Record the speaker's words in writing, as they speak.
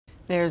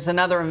There's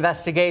another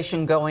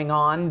investigation going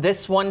on.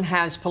 This one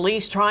has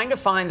police trying to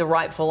find the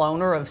rightful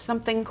owner of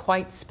something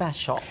quite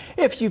special.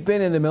 If you've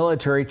been in the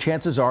military,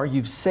 chances are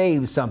you've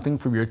saved something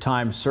from your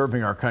time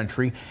serving our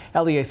country.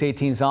 LEX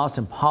 18's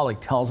Austin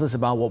Pollock tells us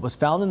about what was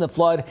found in the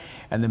flood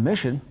and the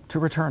mission to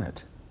return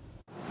it.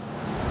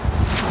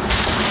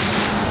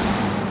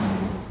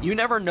 You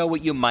never know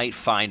what you might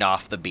find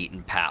off the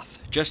beaten path.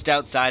 Just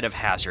outside of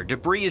Hazard,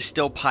 debris is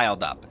still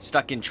piled up,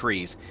 stuck in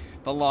trees.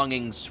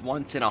 Belongings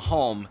once in a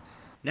home,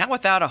 now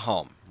without a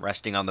home,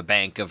 resting on the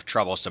bank of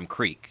Troublesome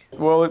Creek.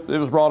 Well, it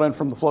was brought in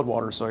from the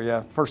floodwaters, so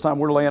yeah, first time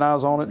we're laying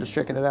eyes on it, just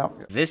checking it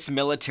out. This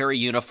military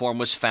uniform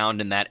was found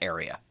in that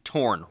area.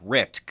 Torn,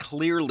 ripped,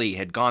 clearly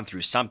had gone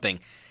through something.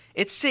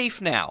 It's safe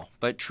now,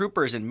 but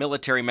troopers and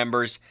military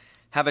members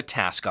have a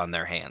task on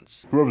their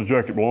hands. Whoever the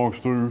jacket belongs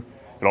to,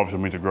 it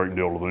obviously means a great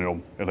deal to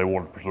them, and they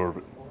want to preserve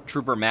it.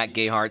 Trooper Matt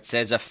Gayhart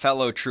says a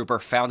fellow trooper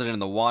found it in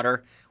the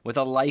water with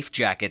a life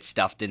jacket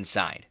stuffed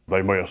inside.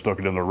 They may have stuck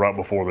it in there right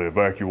before they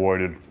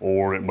evacuated,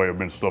 or it may have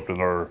been stuffed in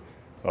there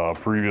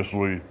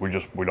previously. We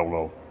don't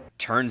know.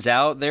 Turns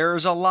out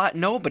there's a lot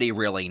nobody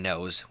really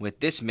knows, with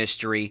this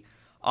mystery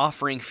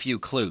offering few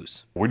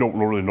clues. We don't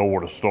really know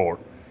where to start,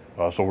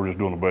 so we're just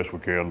doing the best we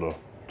can to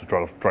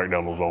try to track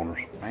down those owners.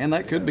 Man,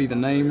 that could be the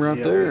name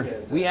right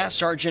there. We asked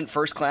Sergeant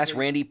First Class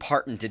Randy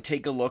Parton to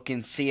take a look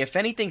and see if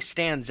anything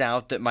stands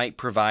out that might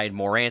provide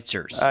more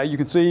answers. You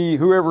can see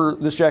whoever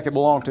this jacket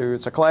belonged to.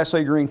 It's a Class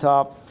A green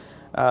top.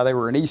 They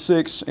were an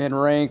E6 in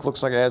rank.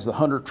 Looks like it has the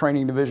 100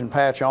 Training Division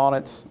patch on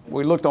it.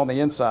 We looked on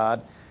the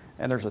inside,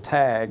 and there's a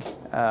tag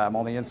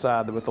on the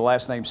inside with the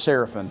last name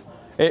Seraphin.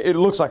 It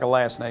looks like a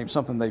last name,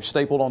 something they've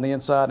stapled on the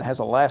inside, and has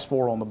a last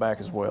four on the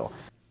back as well.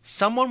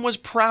 Someone was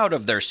proud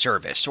of their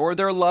service or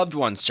their loved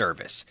one's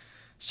service.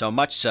 So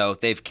much so,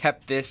 they've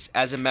kept this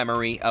as a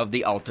memory of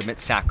the ultimate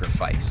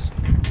sacrifice.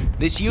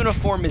 This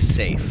uniform is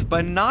safe,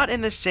 but not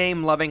in the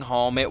same loving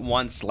home it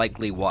once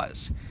likely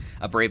was.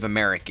 A brave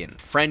American,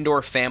 friend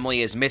or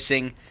family is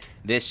missing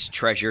this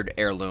treasured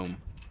heirloom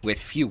with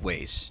few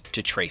ways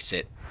to trace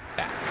it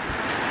back.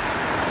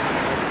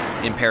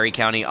 In Perry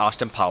County,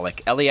 Austin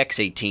Pollock, LEX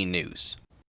 18 News.